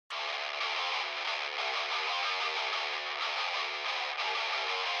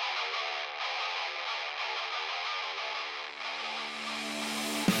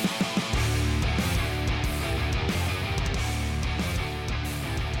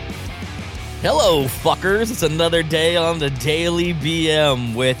Hello, fuckers. It's another day on the Daily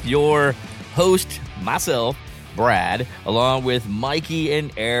BM with your host, myself, Brad, along with Mikey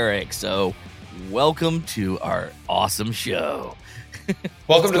and Eric. So, welcome to our awesome show.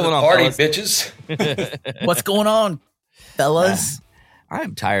 Welcome to the party, bitches. What's going on, fellas? I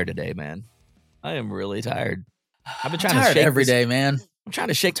am tired today, man. I am really tired. I've been trying to shake every day, man. I'm trying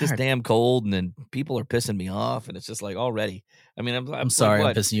to shake this damn cold, and then people are pissing me off, and it's just like already. I mean, I'm sorry,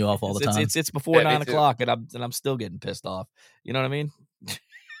 like, I'm pissing you off all the time. It's before 9 o'clock, and I'm still getting pissed off. You know what I mean?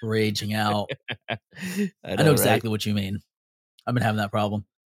 Raging out. I know exactly what you mean. I've been having that problem.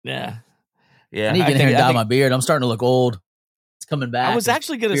 Yeah. I need to get in here and dye my beard. I'm starting to look old. It's coming back. I was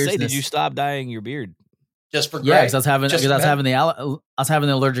actually going to say, did you stop dyeing your beard? Just for yeah, because I was having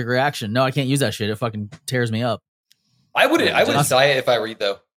the allergic reaction. No, I can't use that shit. It fucking tears me up. I wouldn't dye it if I were you,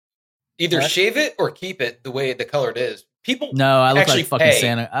 though. Either shave it or keep it the way the color it is. People I look like fucking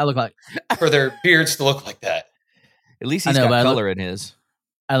Santa. I look like for their beards to look like that. At least he's got color in his.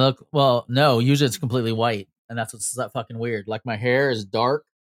 No, usually it's completely white, and that's what's that fucking weird. Like my hair is dark,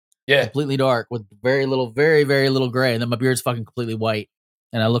 completely dark with very very little gray, and then my beard's fucking completely white,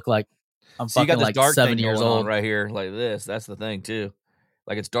 and I look like I'm fucking you got this like dark 7 years old right here, like this. That's the thing too.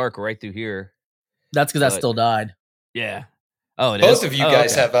 Like it's dark right through here. That's because I still dyed. Yeah. Oh, it Both is? of you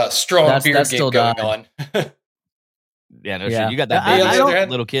guys have a strong beard game going on. Yeah, no shit. You got that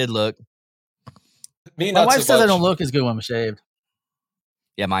little kid look. My wife says I don't look as good when I'm shaved.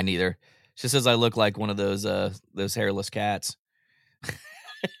 Yeah, mine neither. She says I look like one of those hairless cats.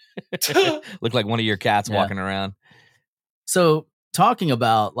 Look like one of your cats walking around. So, talking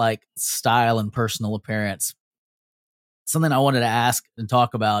about like style and personal appearance, something I wanted to ask and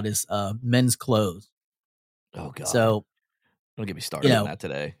talk about is men's clothes. Oh god. So, don't get me started on that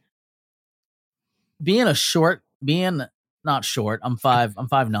today. Being not short, I'm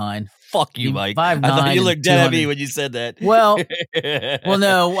 5'9". Fuck you, Mike. 5'9". I thought you looked dead at me when you said that. Well,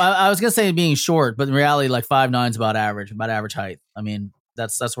 no, I was gonna say being short, but in reality, like 5'9" is about average height. I mean,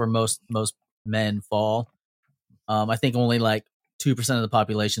 that's where most men fall. I think only like 2% of the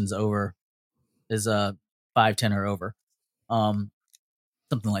population's over is 5'10" or over,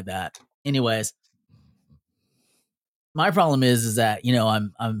 something like that. Anyways. My problem is that,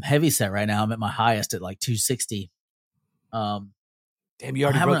 I'm heavy set right now. I'm at my highest at like 260. Damn, you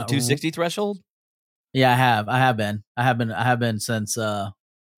already broke the 260 threshold? Yeah, I have been since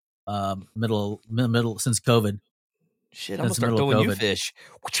middle since COVID. Shit, I'm gonna start throwing you fish.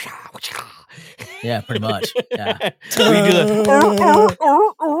 Yeah, pretty much. Yeah.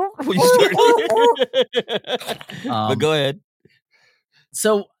 But go ahead.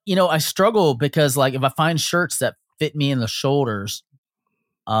 So, I struggle because like if I find shirts that fit me in the shoulders,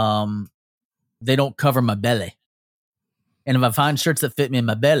 they don't cover my belly. And if I find shirts that fit me in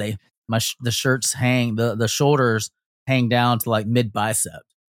my belly, the shirts the shoulders hang down to like mid bicep.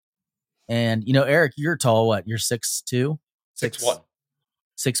 And Eric, you're tall. What? You're 6'2", 6'1",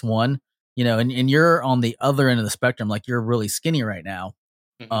 6'1". And you're on the other end of the spectrum. Like you're really skinny right now.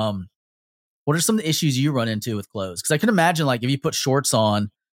 Mm-hmm. What are some of the issues you run into with clothes? Because I can imagine like if you put shorts on,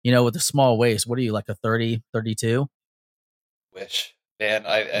 with a small waist, what are you, like a 30, 32? Wish, man.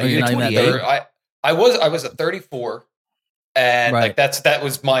 I was a 34, and like that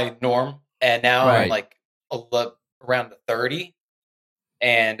was my norm, and now I'm like around the 30,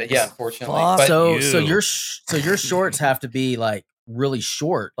 and unfortunately. But so your shorts have to be like really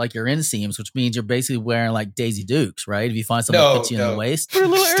short, like your inseams, which means you're basically wearing like Daisy Dukes, right? If you find something that fits you in the waist,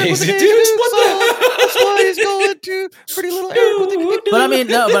 Daisy Dukes. What the? That's why he's going to Pretty Little Eric. But I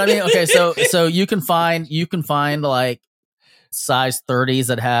mean, okay, so you can find like size 30s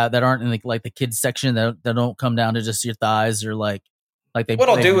that aren't in like the kids section that don't come down to just your thighs or like they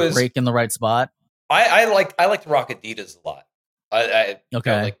break in the right spot. I like to rock Adidas a lot.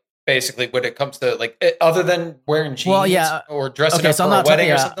 Like basically when it comes to like other than wearing jeans or dressing up for a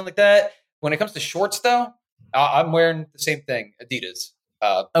wedding or something like that. When it comes to shorts, though, I'm wearing the same thing, Adidas.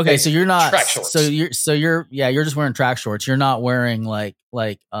 Okay, so you're not track shorts. So you're just wearing track shorts. You're not wearing like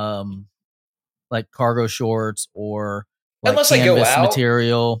cargo shorts or like unless I go out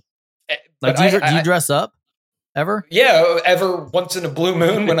material. Like do you dress up ever? Yeah, ever once in a blue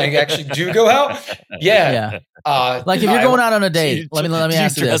moon when I actually do go out. Yeah. Like if you're going out on a date, let me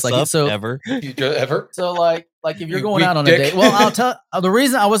ask you this. Like ever? So like if you're going out on a date, well, I'll tell the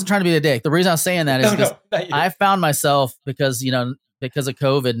reason I wasn't trying to be a dick. The reason I'm saying that is because I found myself because of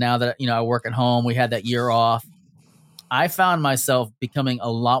COVID, now that I work at home, we had that year off. I found myself becoming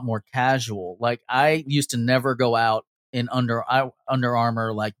a lot more casual. Like I used to never go out in Under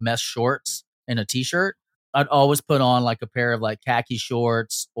Armour like mesh shorts and a t-shirt, I'd always put on like a pair of like khaki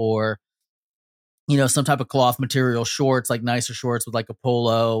shorts or, you know, some type of cloth material shorts, like nicer shorts with like a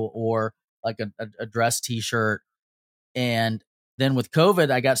polo or like a dress t-shirt. And then with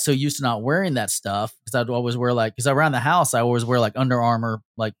COVID, I got so used to not wearing that stuff because I'd always wear like, because around the house, I always wear like Under Armour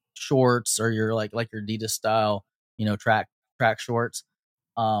like shorts or your like your Adidas style, you know, track shorts.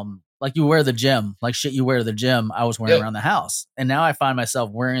 Like you wear the gym, like shit you wear to the gym, I was wearing around the house. And now I find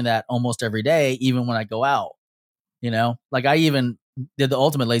myself wearing that almost every day, even when I go out, you know, like I even did the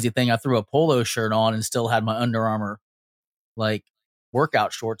ultimate lazy thing. I threw a polo shirt on and still had my Under Armour like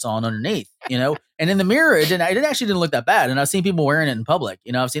workout shorts on underneath, you know, and in the mirror, it actually didn't look that bad. And I've seen people wearing it in public,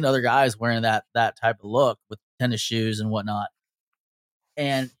 you know, I've seen other guys wearing that type of look with tennis shoes and whatnot.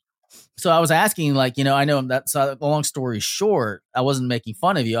 And so I was asking, like, you know, I know that's a long story short. I wasn't making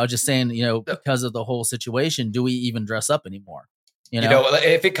fun of you. I was just saying, you know, because of the whole situation, do we even dress up anymore? You know,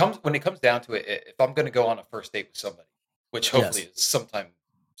 when it comes down to it, if I'm going to go on a first date with somebody, which hopefully is sometime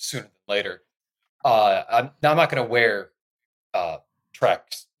sooner than later, I'm not going to wear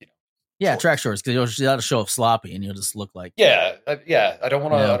tracks, you know. Yeah, shorts. Track shorts, because you'll show up sloppy and you'll just look like I don't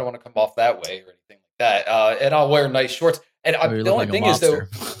want to I don't want to come off that way or anything like that. And I'll wear nice shorts. And the only thing is though,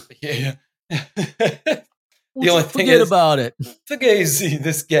 the only thing is about it.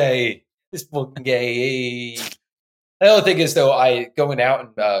 This fucking gay. The only thing is though, I going out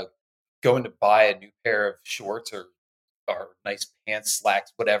and going to buy a new pair of shorts or nice pants,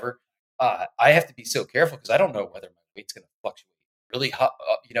 slacks, whatever. I have to be so careful because I don't know whether my weight's going to fluctuate really hot,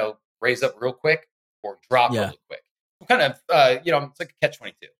 you know, raise up real quick or drop really quick. I'm kind of, you know, it's like a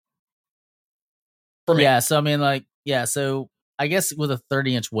catch-22 for me. Yeah. So, I mean, like, so I guess with a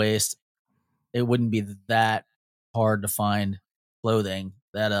 30-inch waist, it wouldn't be that hard to find clothing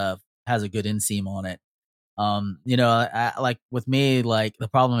that has a good inseam on it. You know, I, like with me, like the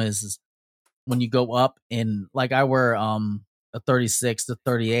problem is when you go up in, like I wear a 36 to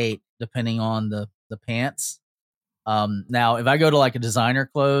 38 depending on the pants. Now if I go to like a designer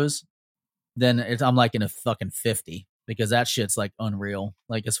clothes, then I'm like in a fucking 50 because that shit's like unreal.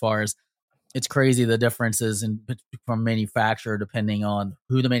 Like as far as it's crazy the differences from manufacturer depending on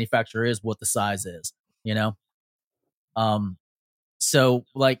who the manufacturer is, what the size is, you know. So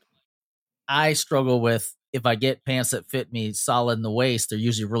like I struggle with, if I get pants that fit me solid in the waist, they're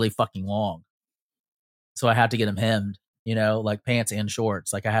usually really fucking long. So I have to get them hemmed, you know, like pants and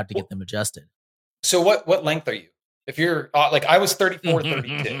shorts. Like I have to get them adjusted. So what length are you? If you're like, I was 34,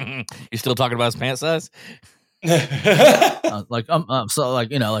 32. You're still talking about his pant size? So like,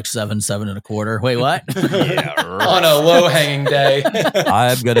 you know, like 7 1/4. Wait, what? Yeah, right. On a low hanging day.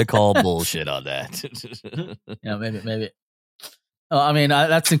 I'm gonna call bullshit on that. Yeah, maybe. I mean,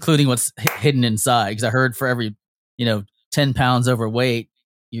 that's including what's hidden inside. Because I heard for every, you know, 10 pounds overweight,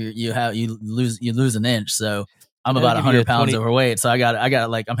 you lose an inch. So I'm about 100 pounds overweight. So I got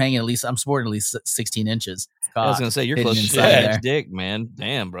like I'm sporting at least 16 inches. I was gonna say you're close to that dick, man.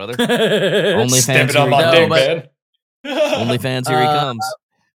 Damn, brother. OnlyFans on my dick, man. OnlyFans, here he comes.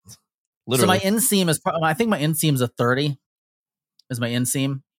 Literally. So my inseam is I think my inseam is a 30. Is my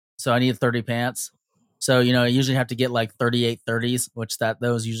inseam? So I need 30 pants. So, you know, I usually have to get like 38 30s, which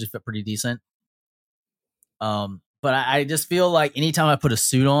those usually fit pretty decent. But I just feel like anytime I put a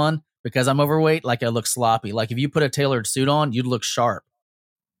suit on, because I'm overweight, like I look sloppy. Like if you put a tailored suit on, you'd look sharp,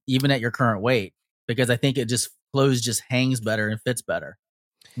 even at your current weight, because I think clothes just hangs better and fits better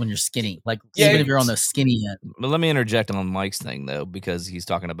when you're skinny. Like even if you're on the skinny end. But let me interject on Mike's thing though, because he's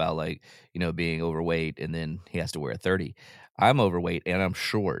talking about like, you know, being overweight and then he has to wear a 30. I'm overweight and I'm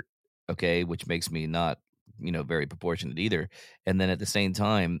short. Okay, which makes me not, you know, very proportionate either. And then at the same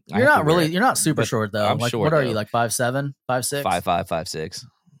time, you're not super short though. I'm like, short, what are you, like 5'7", 5'6"? 5'5", 5'6".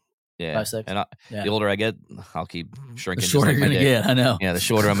 Yeah, 5'6". And the older I get, I'll keep shrinking. The shorter you're gonna get, I know. Yeah, the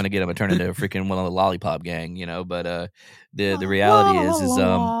shorter I'm gonna get, I'm gonna turn into a freaking one of the lollipop gang, you know. But the reality is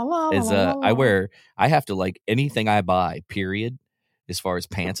I have to, like, anything I buy, period, as far as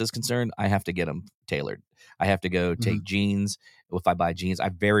pants is concerned, I have to get them tailored. I have to go take jeans. If I buy jeans, I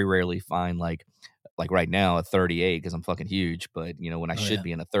very rarely find like right now a 38 because I'm fucking huge. But you know, when I should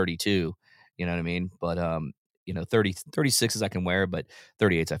be in a 32, you know what I mean? But you know, 36s I can wear, but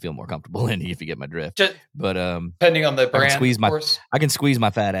 38s I feel more comfortable in, if you get my drift. But depending on the brand, I can squeeze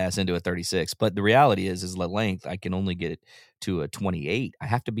my fat ass into a 36. But the reality is the length, I can only get it to a 28. I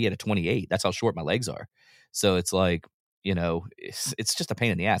have to be at a 28. That's how short my legs are. So it's like, you know, it's just a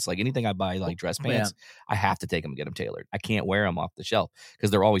pain in the ass. Like anything I buy, like dress pants, I have to take them and get them tailored. I can't wear them off the shelf because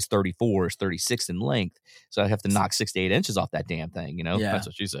they're always 34s, 36 in length. So I have to knock 6 to 8 inches off that damn thing. You know, that's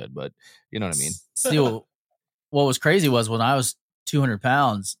what she said. But you know what I mean. what was crazy was when I was 200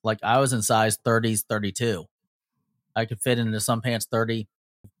 pounds, like I was in size 30s, 32. I could fit into some pants 30,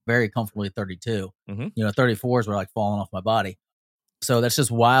 very comfortably 32. 34s were like falling off my body. So that's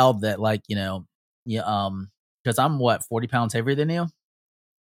just wild that like, because I'm 40 pounds heavier than you?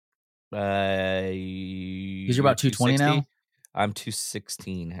 Because you're about 220 now? I'm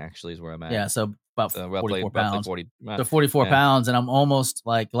 216 actually is where I'm at. Yeah, so about 44 pounds. 40, so 44 pounds, and I'm almost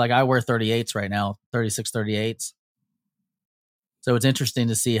like I wear 38s right now, 36, 38s. So it's interesting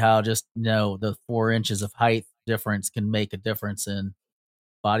to see how just the 4 inches of height difference can make a difference in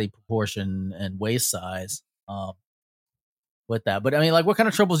body proportion and waist size with that. But I mean, like, what kind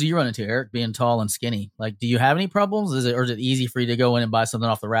of troubles do you run into, Eric, being tall and skinny? Like, do you have any problems? Or is it easy for you to go in and buy something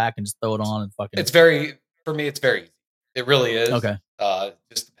off the rack and just throw it on and fucking? For me, it's very easy. It really is. Okay. It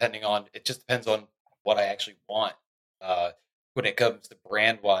just depends on what I actually want when it comes to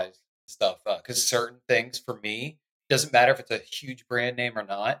brand wise stuff. Because certain things for me, doesn't matter if it's a huge brand name or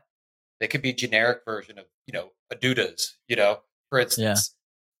not. They could be a generic version of, Adidas, for instance.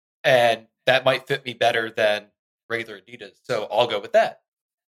 Yeah. And that might fit me better than regular Adidas. So I'll go with that.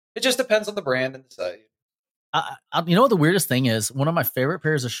 It just depends on the brand and the size. You know what the weirdest thing is? One of my favorite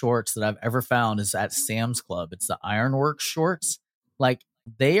pairs of shorts that I've ever found is at Sam's Club. It's the Ironworks shorts. Like,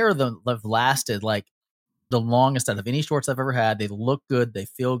 they are have lasted like the longest out of any shorts I've ever had. They look good. They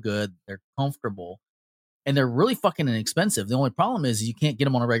feel good. They're comfortable. And they're really fucking inexpensive. The only problem is you can't get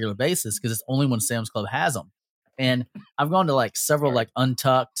them on a regular basis because it's only when Sam's Club has them. And I've gone to like several like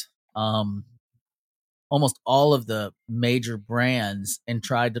Untucked, almost all of the major brands and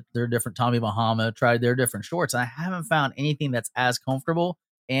tried their different Tommy Bahama, tried their different shorts. And I haven't found anything that's as comfortable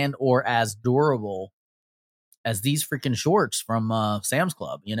and or as durable as these freaking shorts from Sam's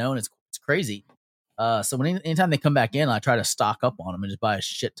Club, and it's crazy. So anytime they come back in, I try to stock up on them and just buy a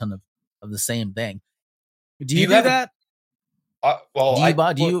shit ton of the same thing. Do you do that?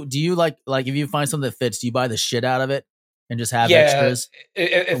 Do you like if you find something that fits, do you buy the shit out of it and just have extras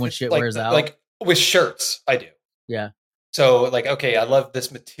when shit wears out? Like with shirts, I do. Yeah. So like, okay, I love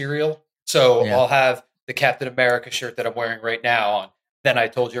this material. So I'll have the Captain America shirt that I'm wearing right now on. Then I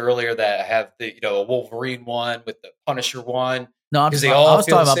told you earlier that I have the a Wolverine one with the Punisher one. No, I was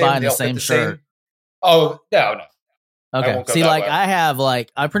talking about buying the same shirt. Oh, no. Okay. See, like I have I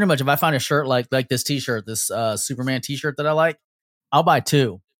pretty much, if I find a shirt like this t-shirt, this Superman t-shirt that I like, I'll buy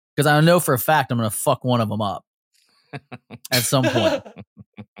 2 because I know for a fact I'm going to fuck one of them up at some point.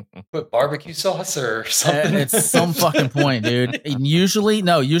 Put barbecue sauce or something. It's some fucking point, dude. Usually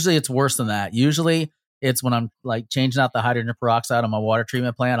it's worse than that. Usually it's when I'm like changing out the hydrogen peroxide on my water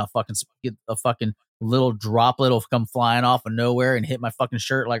treatment plant. I'll fucking get a fucking little droplet will come flying off of nowhere and hit my fucking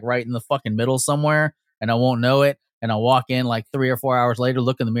shirt like right in the fucking middle somewhere, and I won't know it. And I'll walk in like 3 or 4 hours later,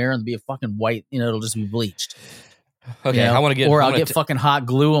 look in the mirror, and be a fucking white. It'll just be bleached. Okay, I'll get fucking hot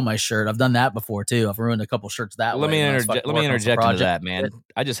glue on my shirt. I've done that before too. I've ruined a couple shirts that way. Let me interject into that, man.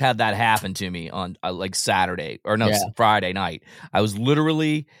 I just had that happen to me on like Friday night. I was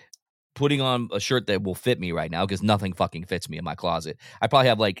literally putting on a shirt that will fit me right now because nothing fucking fits me in my closet. I probably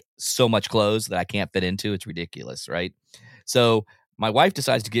have like so much clothes that I can't fit into. It's ridiculous, right? So my wife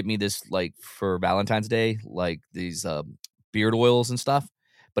decides to get me this like for Valentine's Day, like these beard oils and stuff,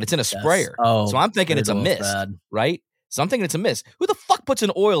 but it's in a sprayer. Oh, so I'm thinking it's a mist, right? So I'm thinking it's a mist. Who the fuck puts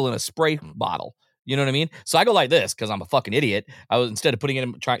an oil in a spray bottle? You know what I mean? So I go like this because I'm a fucking idiot. I was instead of putting it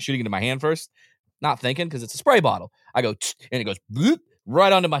in, shooting it in my hand first, not thinking because it's a spray bottle. I go and it goes bloop,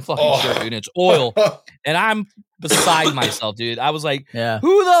 right onto my fucking shirt, dude. And it's oil, and I'm beside myself, dude. I was like,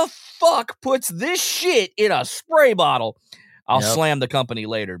 who the fuck puts this shit in a spray bottle? I'll slam the company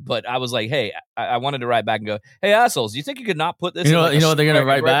later, but I was like, hey, I wanted to write back and go, hey, assholes, do you think you could not put this? You know what they're going to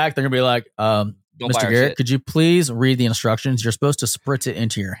write back? They're going to be like, Mr. Garrett, could you please read the instructions? You're supposed to spritz it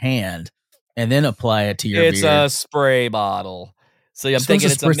into your hand and then apply it to your beard. It's a spray bottle. So I'm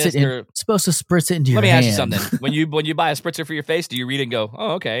thinking it's a mister. Supposed to spritz it into your hand. Let me ask you something. When you buy a spritzer for your face, do you read it and go,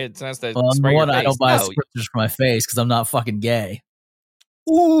 oh, okay, it has to spray your face? I don't buy spritzers for my face because I'm not fucking gay.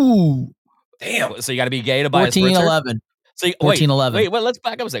 Ooh. Damn. So you got to be gay to buy a spritzer? 1411. So 1411. Wait, let's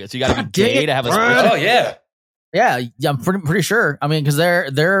back up a second. So you got to be gay to have a spritzer? Oh, yeah. Yeah, I'm pretty sure. I mean, because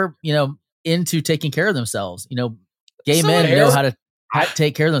they're into taking care of themselves. Gay men know how to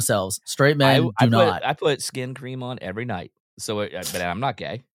take care of themselves. Straight men do not. I put skin cream on every night. So, but I'm not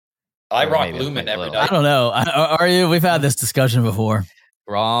gay. I rock Lumen every night. I don't know. Are you? We've had this discussion before.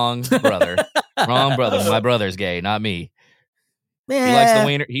 Wrong brother. Wrong brother. My brother's gay, not me. He likes the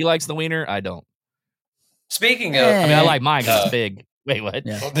wiener. He likes the wiener. I don't. Speaking of, I like mine because it's big. Wait, what?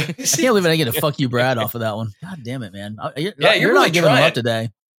 Yeah. I can't believe I get a fuck you, Brad, off of that one. God damn it, man. You're really not giving them up today.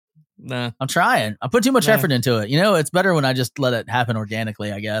 Nah. I'm trying. I put too much effort into it. It's better when I just let it happen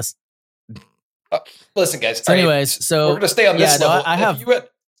organically, I guess. Listen, guys. So anyways, so we're gonna stay on this level. I have.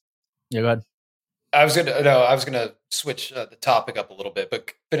 Yeah, go ahead. I was gonna switch the topic up a little bit,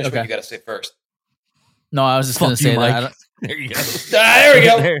 but finish what you got to say first. No, I was just gonna say that. There you go.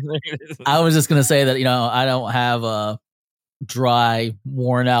 There we go. I was just gonna say that I don't have a dry,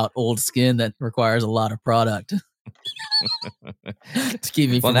 worn out old skin that requires a lot of product to keep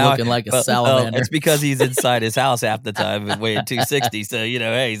me from looking like a salamander. It's because he's inside his house half the time and weighing 260. So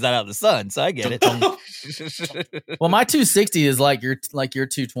hey, he's not out in the sun. So I get it. Well, my 260 is like your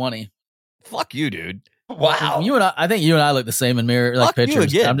 220. Fuck you, dude. Wow. I think you and I look the same in mirror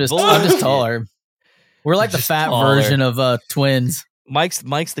pictures. I'm just taller. We're like the fat version of twins. Mike's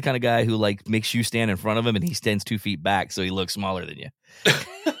the kind of guy who makes you stand in front of him and he stands 2 feet back so he looks smaller than you.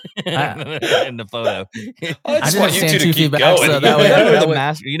 In the photo. I just want you two to keep going. So that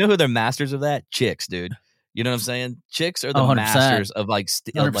way, you know who they're masters of that? Chicks, dude. You know what I'm saying? Chicks are the 100%. masters of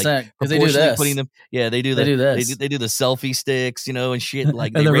 100%, because they do this. Putting them, they do this. They do the selfie sticks, and shit.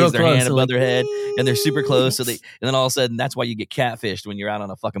 Like and they raise their hand above like, their head, and they're super close. And then all of a sudden, that's why you get catfished when you're out on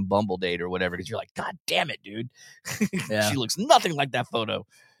a fucking Bumble date or whatever, because you're like, God damn it, dude, she looks nothing like that photo.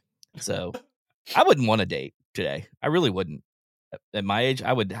 So I wouldn't want to date today. I really wouldn't. At my age,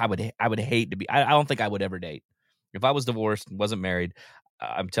 I would hate to be. I don't think I would ever date if I was divorced and wasn't married.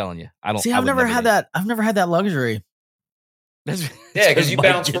 I'm telling you, I don't. See, I've never had that. I've never had that luxury. Because you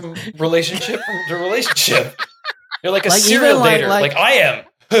bounce from relationship to relationship. You're like a serial dater, like I am,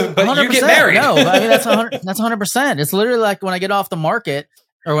 but you get married. No, I mean that's 100%. It's literally like when I get off the market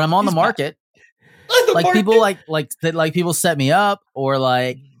or when I'm on the market. People people set me up or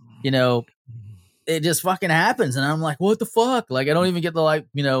it just fucking happens, and I'm like, what the fuck? Like I don't even get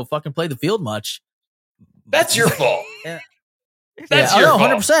to fucking play the field much. That's your fault. That's your fault.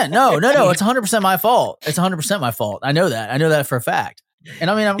 100%. No. It's 100% my fault. It's 100% my fault. I know that for a fact. And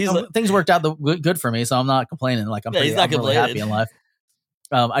I mean, things worked out good for me, so I'm not complaining. Like I'm really happy in life.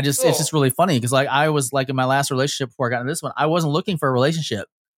 It's just really funny because I was in my last relationship before I got into this one, I wasn't looking for a relationship,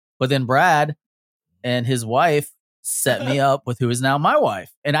 but then Brad and his wife set me up with who is now my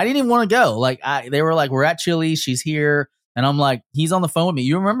wife, and I didn't even want to go. They were like, we're at Chili's, she's here, and I'm like, he's on the phone with me.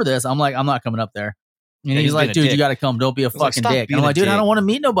 You remember this? I'm like, I'm not coming up there. And he's like, dude, you got to come. Don't be a fucking dick. And I'm like, dude, I don't want to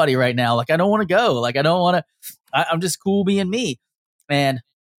meet nobody right now. I don't want to go. I don't want to. I'm just cool being me. And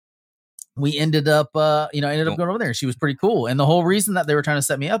we ended up going over there. And she was pretty cool. And the whole reason that they were trying to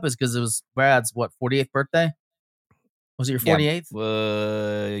set me up is because it was Brad's 48th birthday. Was it your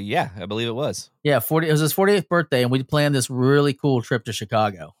 48th? Yeah, I believe it was. Yeah, 40. It was his 48th birthday, and we planned this really cool trip to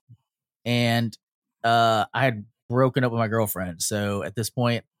Chicago. And I had broken up with my girlfriend, so at this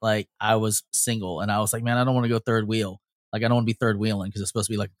point I was single, and I was like, man, I don't want to go third wheel. I don't want to be third wheeling because it's supposed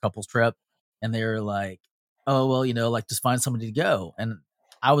to be a couples trip. And they were like, oh well, just find somebody to go. And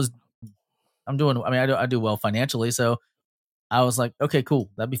I do well financially, so I was like, okay, cool,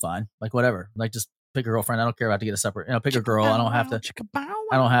 that'd be fine, whatever, just pick a girlfriend. I don't care about to get a separate, pick a girl. I don't have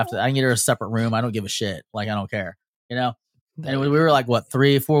to I can get her a separate room. I don't give a shit. I don't care, and we were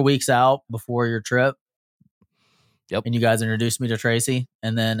 3-4 weeks out before your trip. Yep. And you guys introduced me to Tracy,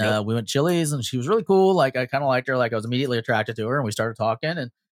 and then we went to Chili's, and she was really cool. I kind of liked her. I was immediately attracted to her, and we started talking,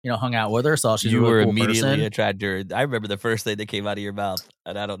 and hung out with her. Saw she's a really cool person. You were immediately attracted to her. I remember the first thing that came out of your mouth,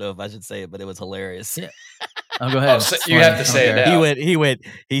 and I don't know if I should say it, but it was hilarious. Yeah. Oh, go ahead. You have to say it now.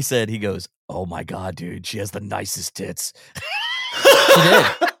 He goes, oh my God, dude, she has the nicest tits. She did.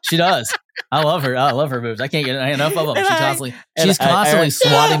 She does. I love her. I love her moves. I can't get enough of them. She's constantly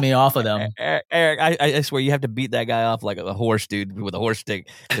swatting me off of them. Eric, I swear you have to beat that guy off like a horse, dude, with a horse stick,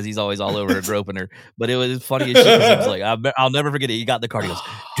 because he's always all over her, groping her. But it was funny as shit. He was like, I'll never forget it. He got in the car. He goes,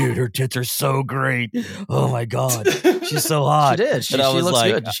 dude, her tits are so great. Oh my God, she's so hot. She did. She looks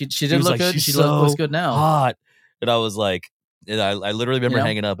good. She did look good. She looks good now. Hot. And I was like, and I literally remember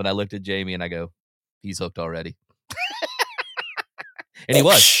hanging up, and I looked at Jamie, and I go, he's hooked already. And he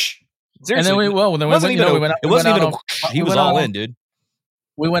was. Seriously. And then we went out. He was all in, dude.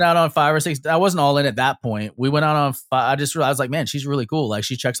 We went out on 5 or 6. I wasn't all in at that point. We went out on 5. I just realized, man, she's really cool.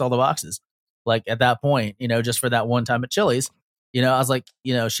 She checks all the boxes. At that point, just for that one time at Chili's, I was like,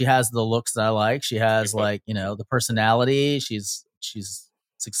 she has the looks that I like. She has the personality. She's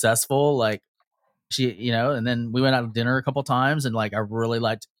successful. And then we went out to dinner a couple times, and I really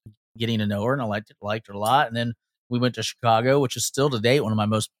liked getting to know her, and I liked her a lot. And then we went to Chicago, which is still to date one of my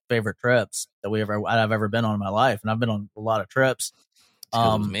most favorite trips that I've ever been on in my life, and I've been on a lot of trips.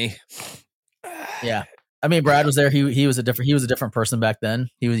 Me, yeah. I mean, Brad was there. He was a different person back then.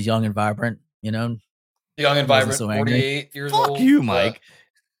 He was young and vibrant. Young and vibrant. So 48 years old. Fuck you, Mike.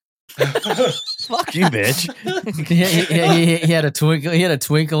 Fuck you, bitch. he had a twinkle. He had a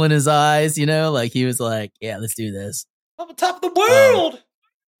twinkle in his eyes. Like he was like, "Yeah, let's do this." I'm on top of the world.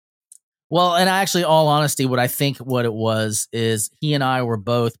 Well, and actually, all honesty, what it was is he and I were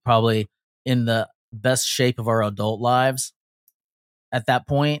both probably in the best shape of our adult lives at that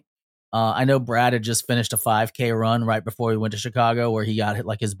point. I know Brad had just finished a 5K run right before he went to Chicago, where he got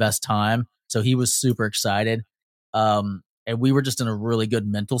like his best time, so he was super excited. And we were just in a really good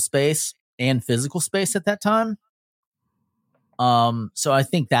mental space and physical space at that time. So I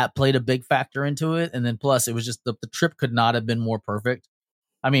think that played a big factor into it. And then plus it was just the trip could not have been more perfect.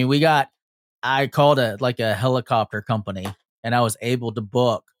 I mean, I called a helicopter company and I was able to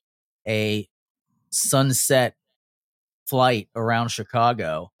book a sunset flight around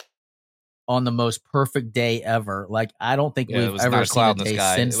Chicago on the most perfect day ever. Like, I don't think we've ever seen a day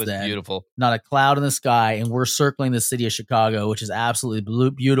since then. It was beautiful. Not a cloud in the sky. And we're circling the city of Chicago, which is absolutely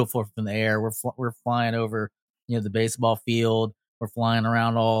beautiful from the air. We're flying over, the baseball field. We're flying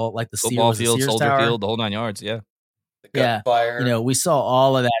around all like the football field, Sears Soldier Tower. Field, the whole 9 yards. Yeah. The gunfire. We saw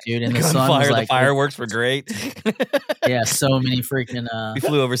all of that, dude. And the sun was like, the fireworks were great. Yeah, so many freaking. We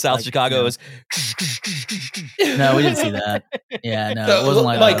flew over South Chicago. It was. No, we didn't see that. Yeah, no, it wasn't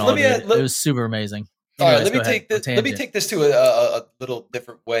like that at all. It was super amazing. Anyways, let me take this to a little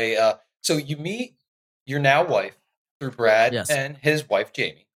different way. So you meet your now wife through Brad and his wife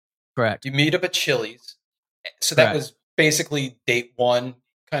Jamie. Correct. You meet up at Chili's. So that was basically date one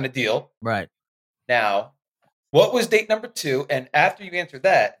kind of deal. Right. Now, what was date number 2? And after you answered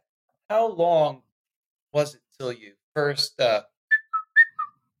that, how long was it till you first?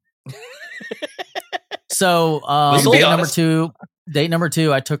 So date number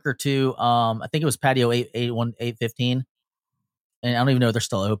two, I took her to I think it was Patio 815, and I don't even know if they're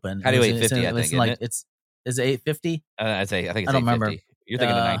still open. Patio 850, I think. Like it's is it 850? I think it's 850. I don't remember. You're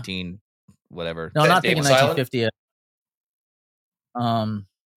thinking of 19 whatever. No, I'm not thinking 1950.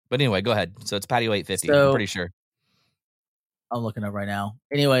 But anyway, go ahead. So it's Patio 850. I'm pretty sure. I'm looking up right now.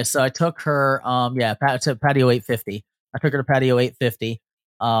 Anyway, so I took her to Patio 850. I took her to Patio 850.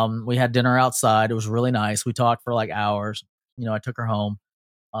 We had dinner outside. It was really nice. We talked for like hours. I took her home.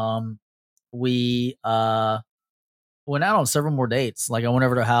 We went out on several more dates. Like I went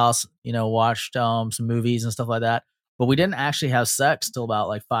over to her house, watched some movies and stuff like that. But we didn't actually have sex till about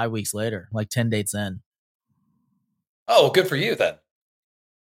like 5 weeks later, like 10 dates in. Oh, good for you then.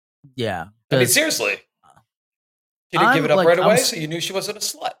 Yeah. I mean, seriously. You didn't give it up right away, so you knew she wasn't a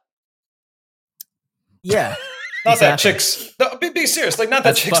slut. Yeah. Not that chicks. No, be serious. Like, not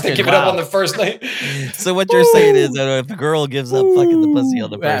that chicks that give it up on the first night. So what you're saying is that if a girl gives up fucking the pussy on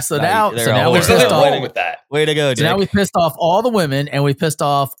the first night, there's nothing wrong with that. Way to go, Jake. So now we pissed off all the women and we pissed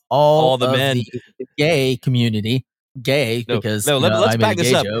off all the men, the gay community. Because let's back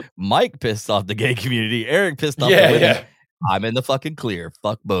this up. Joke. Mike pissed off the gay community. Eric pissed off the women. Yeah. I'm in the fucking clear.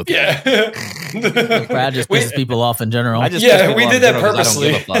 Fuck both. Yeah. Brad just pisses people off in general. We did that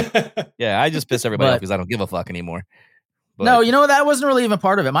purposely. I just piss everybody off because I don't give a fuck anymore. But, no, that wasn't really even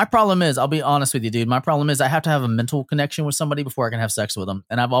part of it. My problem is, I'll be honest with you, dude. My problem is I have to have a mental connection with somebody before I can have sex with them.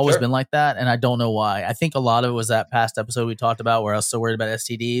 And I've always been like that. And I don't know why. I think a lot of it was that past episode we talked about where I was so worried about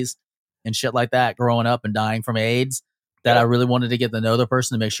STDs and shit like that growing up and dying from AIDS that I really wanted to get to know the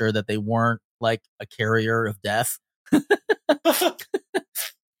person to make sure that they weren't like a carrier of death.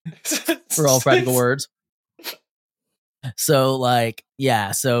 For all practical words. So it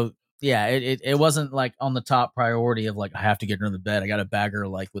wasn't like on the top priority of like I have to get her in the bed. I got to bag her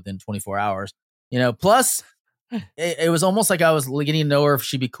like within 24 hours. Plus it was almost like I was getting to know her if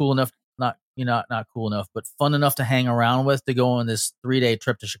she'd be cool enough, not cool enough, but fun enough to hang around with to go on this 3-day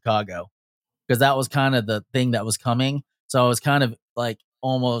trip to Chicago, because that was kind of the thing that was coming. So I was kind of like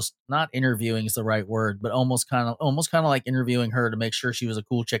almost not interviewing is the right word, but almost kind of like interviewing her to make sure she was a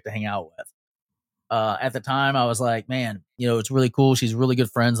cool chick to hang out with. At the time I was like, man, it's really cool. She's really good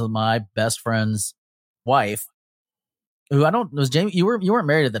friends with my best friend's wife, who was Jamie. You weren't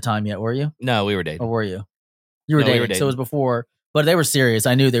married at the time yet, were you? No, we were dating. Or were you? You were dating. We were dating. So it was before, but they were serious.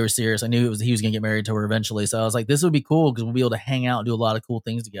 I knew they were serious. I knew he was going to get married to her eventually. So I was like, this would be cool because we'll be able to hang out and do a lot of cool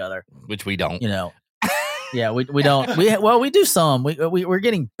things together. Which we don't. Yeah, we don't. We do some. We're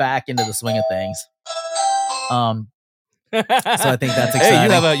getting back into the swing of things. So I think that's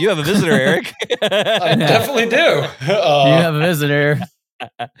exciting. Hey, you have a visitor, Eric. I definitely do. You have a visitor.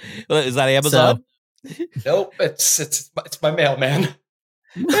 Is that Amazon? Nope, it's my mailman.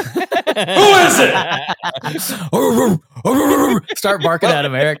 Who is it? Start barking at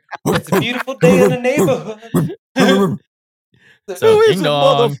him, Eric. It's a beautiful day in the neighborhood. So, who is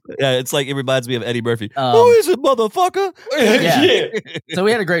it, yeah, it's like it reminds me of Eddie Murphy. Who is it, motherfucker? Yeah. So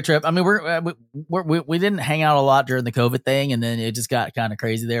we had a great trip. I mean, we didn't hang out a lot during the COVID thing, and then it just got kind of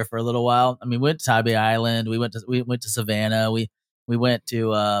crazy there for a little while. I mean, we went to Tybee Island. We went to Savannah. We went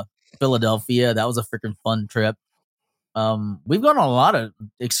to Philadelphia. That was a freaking fun trip. We've gone on a lot of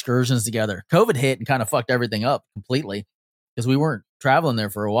excursions together. COVID hit and kind of fucked everything up completely because we weren't traveling there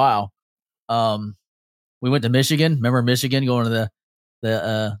for a while. We went to Michigan. Remember Michigan, going to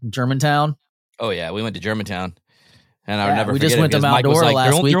the Germantown? Oh yeah, we went to Germantown, and I'll never. We just went to Mount Dora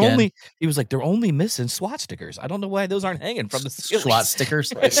last weekend. He was like, they're only missing SWAT stickers. I don't know why those aren't hanging from the ceiling. SWAT stickers.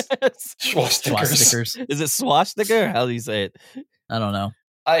 SWAT stickers. Is it SWAT sticker? How do you say it? I don't know.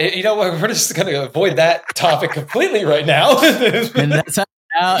 You know what? We're just going to avoid that topic completely right now. And that's how.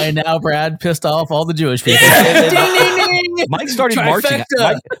 Now Brad pissed off all the Jewish people. Mike started marching.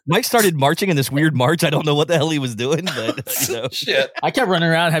 Mike started marching in this weird march. I don't know what the hell he was doing, but shit. I kept running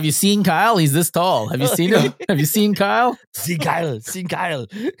around. Have you seen Kyle? He's this tall. Have you seen him? Have you seen Kyle? Seen Kyle. Seen Kyle.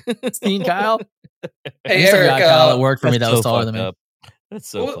 Hey, Eric. Kyle that worked for me. That was taller than me. That's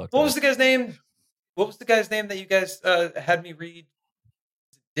so fucked up. What was the guy's name? What was the guy's name that you guys had me read?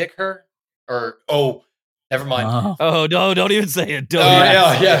 Dick her or never mind. Oh no! Don't even say it.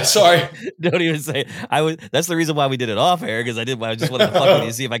 Yeah. Sorry. Don't even say it. That's the reason why we did it off air because I just wanted to fuck with you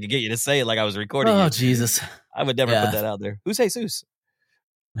to see if I could get you to say it like I was recording. Oh Jesus! I would never put that out there. Who's Jesus?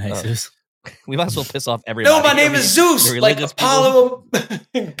 Jesus. We might as well piss off everybody. No, my name is Zeus. Like Apollo.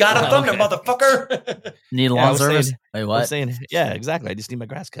 Got a thunder, motherfucker. Need lawn service? Wait, what? I'm saying, yeah, exactly. I just need my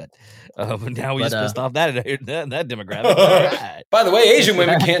grass cut. Now we just pissed off that demographic. Right. By the way, Asian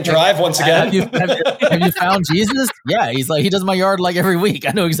women can't drive once again. Have you found Jesus? Yeah, he does my yard like every week.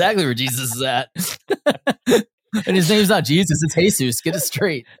 I know exactly where Jesus is at. And his name's not Jesus, it's Jesus. Get it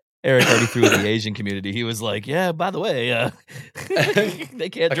straight. Eric already threw the Asian community. He was like, yeah, by the way, they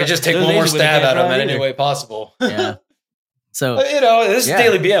can't. I could just take one more stab at them in any way possible. Yeah. So this is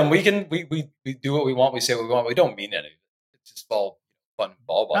Daily BM. We do what we want. We say what we want. We don't mean anything. It's just all fun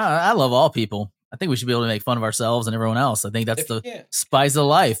ball. I love all people. I think we should be able to make fun of ourselves and everyone else. I think that's the spice of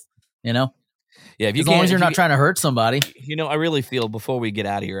life. Yeah, as long as you're not trying to hurt somebody. I really feel, before we get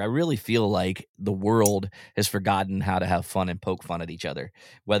out of here, I really feel like the world has forgotten how to have fun and poke fun at each other.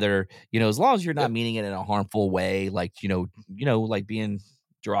 Whether, as long as you're not meaning it in a harmful way, like, like being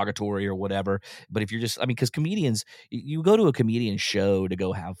derogatory or whatever. But if you're just, because comedians, you go to a comedian show to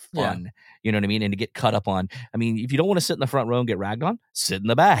go have fun, you know what I mean? And to get cut up on, if you don't want to sit in the front row and get ragged on, sit in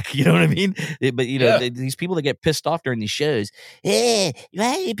the back, you know what I mean? But, these people that get pissed off during these shows, hey,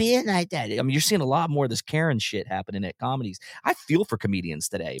 why are you being like that? You're seeing a lot more of this Karen shit happening at comedies. I feel for comedians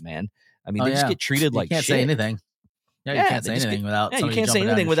today, man. They just get treated like shit. You can't say anything. Yeah, you can't say anything without. Yeah, you can't say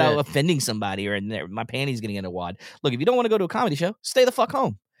anything without offending somebody or my panties getting in a wad. Look, if you don't want to go to a comedy show, stay the fuck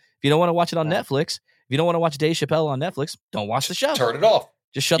home. If you don't want to watch it on Netflix, if you don't want to watch Dave Chappelle on Netflix, don't watch the show. Turn it off.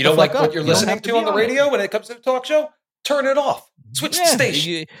 Just shut the fuck up. You don't like what you're listening to on the radio when it comes to a talk show? Turn it off. Switch the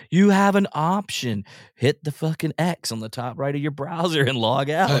station. You have an option. Hit the fucking X on the top right of your browser and log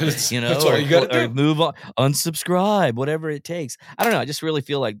out. That's all you got to do. Or move on, unsubscribe, whatever it takes. I don't know. I just really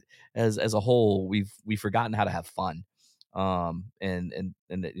feel like as a whole, we've forgotten how to have fun. And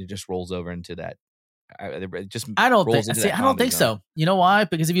it just rolls over into that. I don't think so. You know why?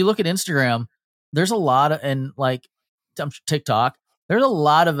 Because if you look at Instagram, there's a lot of, and like TikTok, there's a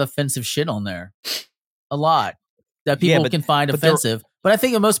lot of offensive shit on there. A lot that people can find offensive. But I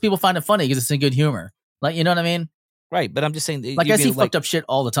think that most people find it funny because it's in good humor. Like, you know what I mean? Right, but I'm just saying. Like, I see fucked up shit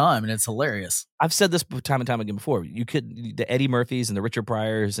all the time, and it's hilarious. I've said this time and time again before. The Eddie Murphys and the Richard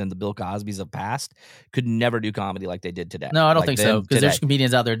Pryors and the Bill Cosbys of past could never do comedy like they did today. No, I don't think so, because there's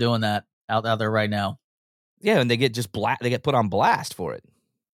comedians out there doing that out there right now. Yeah, and they get they get put on blast for it.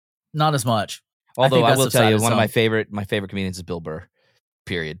 Not as much. Although I will tell you, one of my favorite comedians is Bill Burr.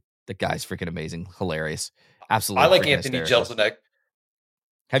 Period. The guy's freaking amazing, hilarious, absolutely. I like Anthony Jeselnik.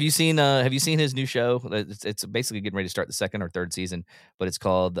 Have you seen his new show? It's basically getting ready to start the second or third season, but it's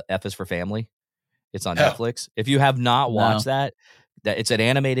called The F is for Family. It's on Netflix. If you have not watched that it's an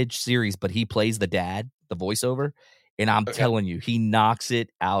animated series, but he plays the dad, the voiceover, and I'm telling you, he knocks it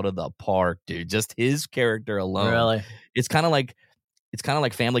out of the park, dude. Just his character alone. Really? It's kind of like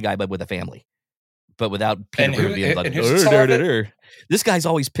Family Guy, but with a family. But without Peter Burr being like, this guy's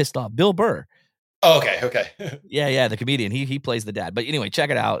always pissed off. Bill Burr. Oh, okay. Yeah, the comedian. He plays the dad. But anyway, check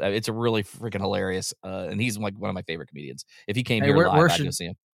it out. It's a really freaking hilarious. And he's like one of my favorite comedians. If he came here live, I'd go see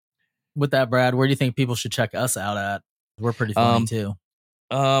him. With that, Brad, where do you think people should check us out at? We're pretty funny too.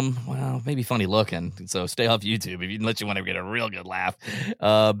 Well, maybe funny looking. So stay off YouTube unless you want to get a real good laugh.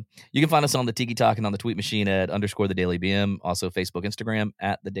 You can find us on the Tiki Talk and on the tweet machine at _TheDailyBM. Also Facebook, Instagram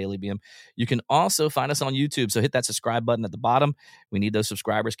at @TheDailyBM. You can also find us on YouTube. So hit that subscribe button at the bottom. We need those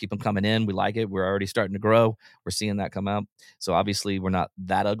subscribers. Keep them coming in. We like it. We're already starting to grow. We're seeing that come out. So obviously we're not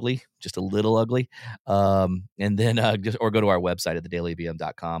that ugly, just a little ugly. And then or go to our website at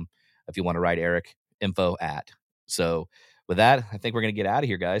thedailybm.com if you want to write Eric info at. So with that, I think we're going to get out of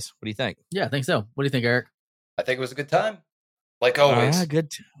here, guys. What do you think? Yeah, I think so. What do you think, Eric? I think it was a good time. Like always.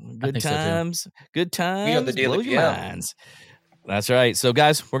 Good times. So good times. We are the Daily BM. That's right. So,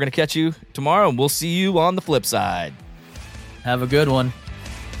 guys, we're going to catch you tomorrow, and we'll see you on the flip side. Have a good one.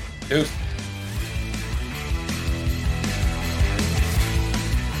 Deuce.